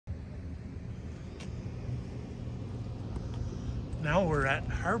Now we're at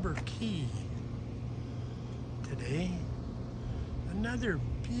Harbour Quay today. Another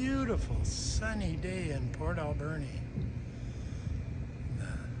beautiful sunny day in Port Alberni. The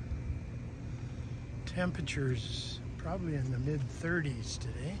temperature's probably in the mid-30s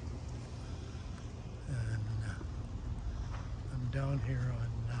today. And I'm down here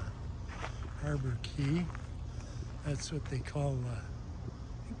on Harbour Quay. That's what they call,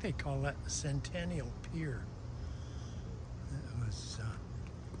 I think they call that the Centennial Pier. It was,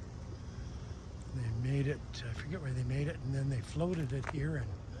 they made it, I forget where they made it, and then they floated it here and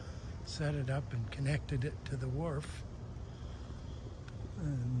set it up and connected it to the wharf.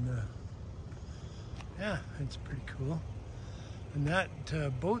 And yeah, it's pretty cool. And that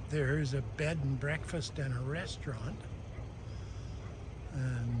boat there is a bed and breakfast and a restaurant.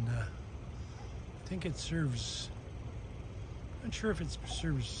 And I think it serves, I'm not sure if it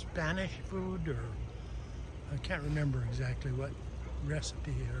serves Spanish food or I can't remember exactly what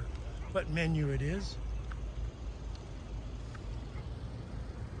recipe or what menu it is.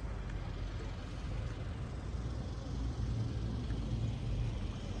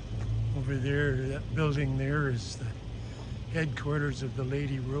 Over there, that building there is the headquarters of the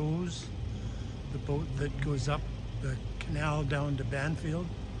Lady Rose, the boat that goes up the canal down to Banfield.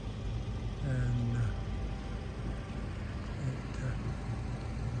 And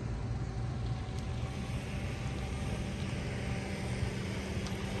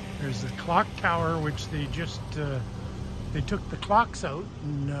there's the clock tower, which they just, they took the clocks out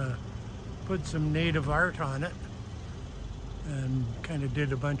and put some native art on it and kind of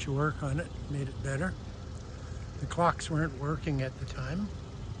did a bunch of work on it, made it better. The clocks weren't working at the time.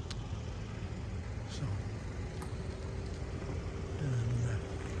 So, and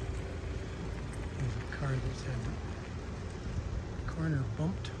there's a car that's had the corner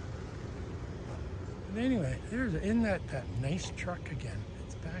bumped. But anyway, there's in that nice truck again.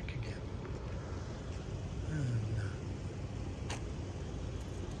 It's back again. And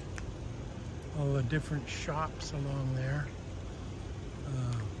all the different shops along there.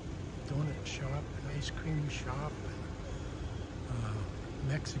 Donut shop, an ice cream shop,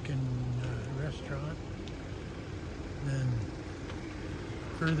 Mexican restaurant. And then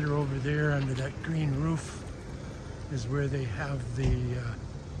further over there under that green roof is where they have the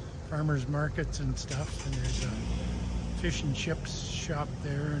farmers markets and stuff. And there's a fish and chips shop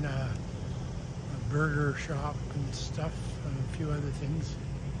there and a burger shop and stuff and a few other things.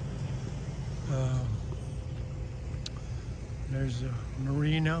 There's a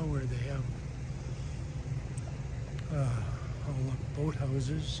marina where they have all the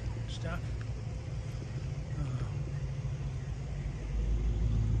boathouses and stuff.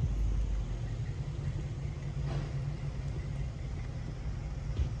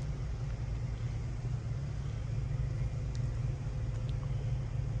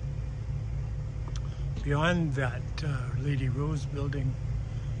 Beyond that Lady Rose building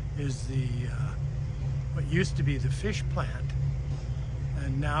is the what used to be the fish plant,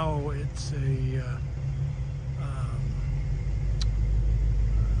 and now it's a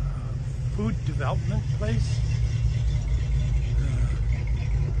food development place.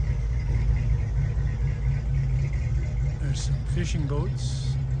 There's some fishing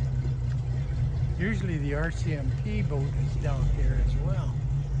boats. Usually the RCMP boat is down here as well.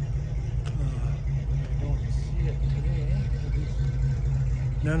 I don't see it today.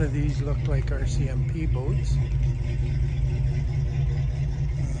 None of these look like RCMP boats.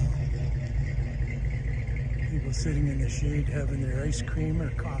 People sitting in the shade having their ice cream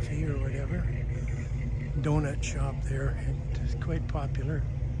or coffee or whatever. Donut shop there, it's quite popular.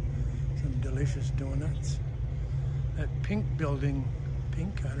 Some delicious donuts. That pink building,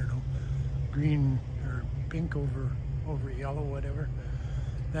 pink, I don't know, green or pink over yellow, whatever.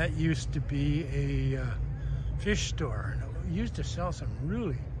 That used to be a fish store. It used to sell some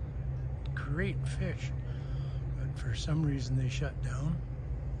really great fish, but for some reason they shut down.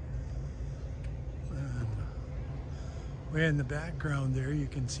 And way in the background there you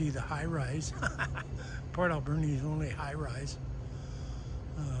can see the high rise. Port Alberni's only high rise.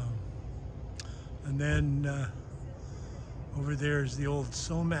 And then over there is the old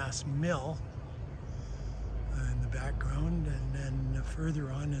Somas mill in the background, and then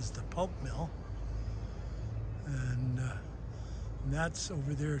further on is the pulp mill. And that's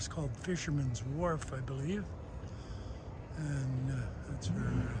over there is called Fisherman's Wharf, I believe. And that's where,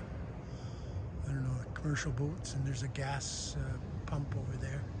 I don't know, commercial boats, and there's a gas pump over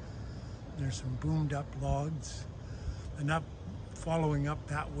there. There's some boomed up logs. And up, following up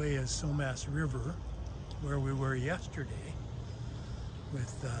that way is Somas River, where we were yesterday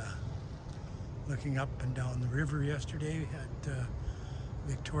with looking up and down the river yesterday at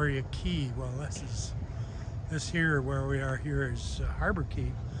Victoria Quay. Well, this here where we are here is Harbour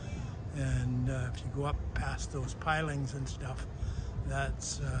Quay, and if you go up past those pilings and stuff,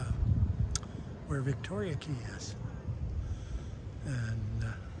 that's where Victoria Quay is. And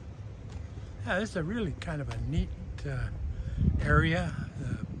yeah, this is a really kind of a neat area.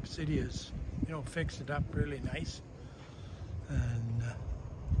 The city has, you know, fixed it up really nice, and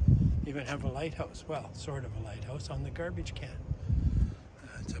even have a lighthouse. Well, sort of a lighthouse on the garbage can.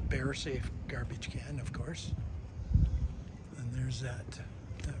 It's a bear-safe garbage can, of course. And there's that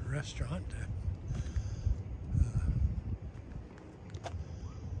restaurant.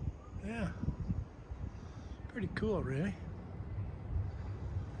 Yeah, pretty cool, really.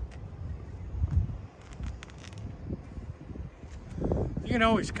 You can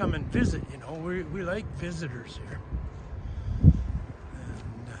always come and visit, you know. We like visitors here. And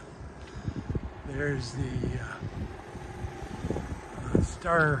there's the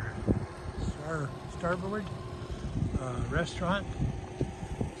Starboard restaurant.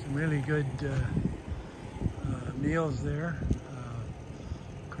 Some really good meals there.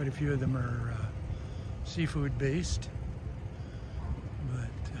 Quite a few of them are seafood based, but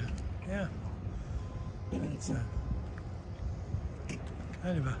yeah, it's a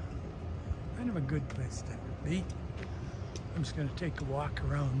kind of a good place to be. I'm just going to take a walk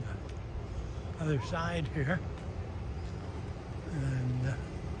around the other side here and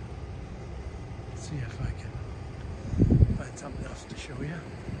see if I can find something else to show you.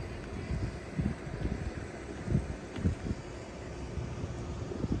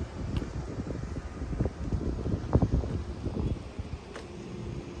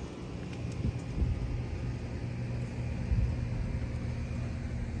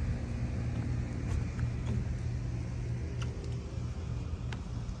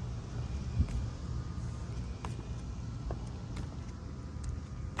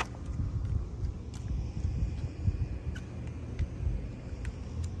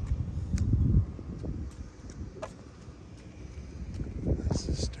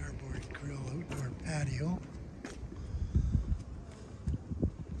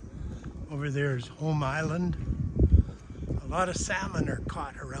 Over there is Home Island. A lot of salmon are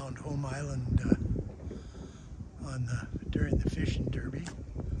caught around Home Island during the fishing derby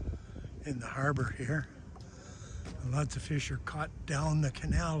in the harbor here. And lots of fish are caught down the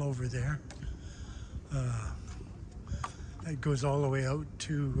canal over there. It goes all the way out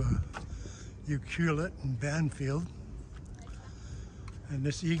to Ucluelet and Banfield. And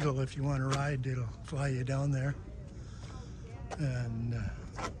this eagle, if you want to ride, it'll fly you down there. And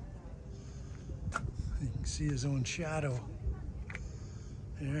you can see his own shadow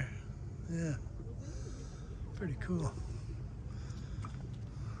there. Yeah, pretty cool.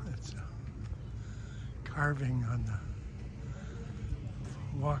 That's a carving on the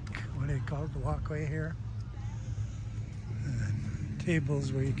what do you call it, the walkway here. And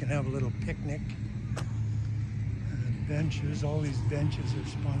tables where you can have a little picnic. And benches, all these benches are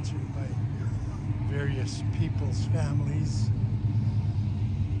sponsored by various people's families.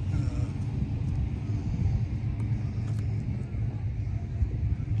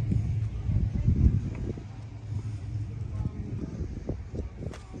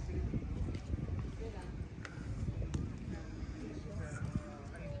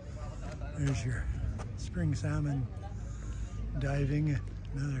 There's your spring salmon diving.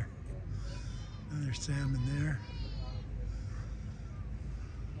 Another salmon there.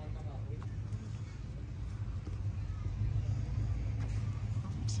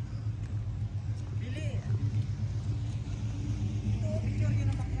 Oops.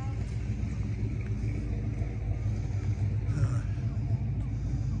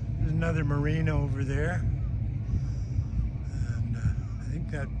 There's another marina over there. I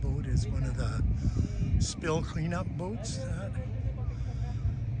think that boat is one of the spill cleanup boats.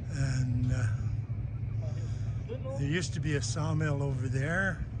 And there used to be a sawmill over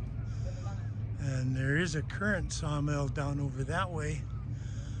there, and there is a current sawmill down over that way.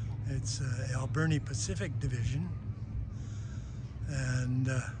 It's Alberni Pacific Division, and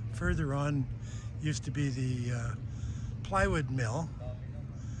further on used to be the plywood mill,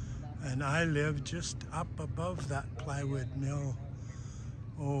 and I live just up above that plywood mill.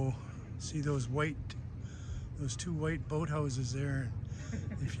 Oh, see those two white boathouses there?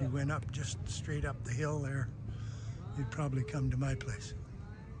 And if you went up just straight up the hill there, you'd probably come to my place.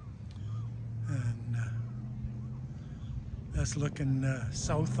 And that's looking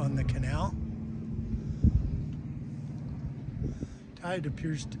south on the canal. Tide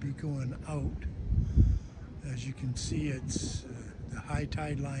appears to be going out. As you can see, it's the high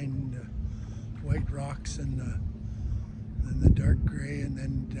tide line white rocks and the dark gray, and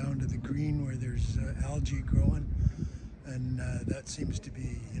then down to the green where there's algae growing, and that seems to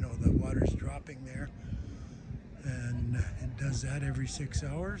be, you know, the water's dropping there, and it does that every 6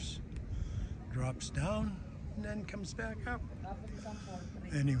 hours, drops down, and then comes back up.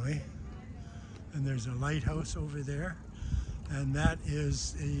 Anyway, and there's a lighthouse over there, and that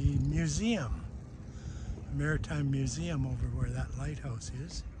is a museum, a maritime museum over where that lighthouse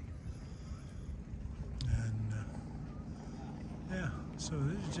is. And yeah, so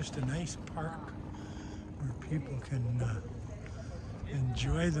this is just a nice park where people can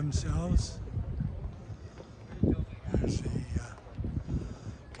enjoy themselves. There's a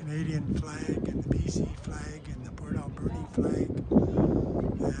Canadian flag and the BC flag and the Port Alberni flag,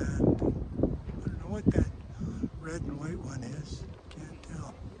 and I don't know what that red and white one is, can't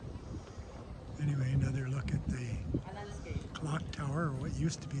tell. Anyway, another look at the clock tower, or what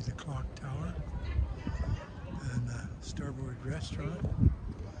used to be the clock tower, and the Starboard restaurant.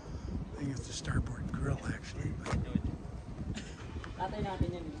 I think it's the Starboard Grill, actually.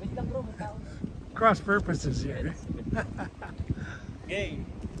 Cross purposes here. Yay.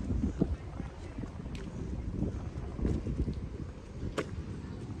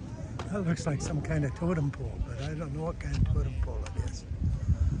 That looks like some kind of totem pole, but I don't know what kind of totem pole it is.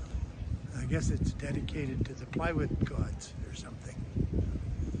 I guess it's dedicated to the plywood gods or something.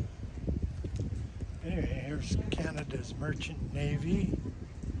 Anyway, here's Canada's Merchant Navy.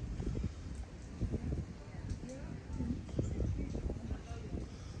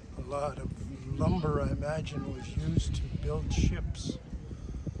 A lot of lumber, I imagine, was used to build ships.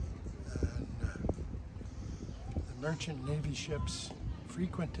 And the Merchant Navy ships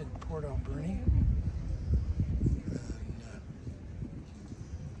frequented Port Alberni. And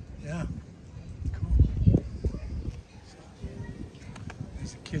yeah, cool. So,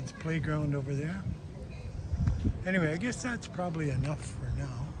 there's a kids' playground over there. Anyway, I guess that's probably enough for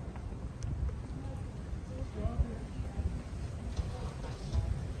now.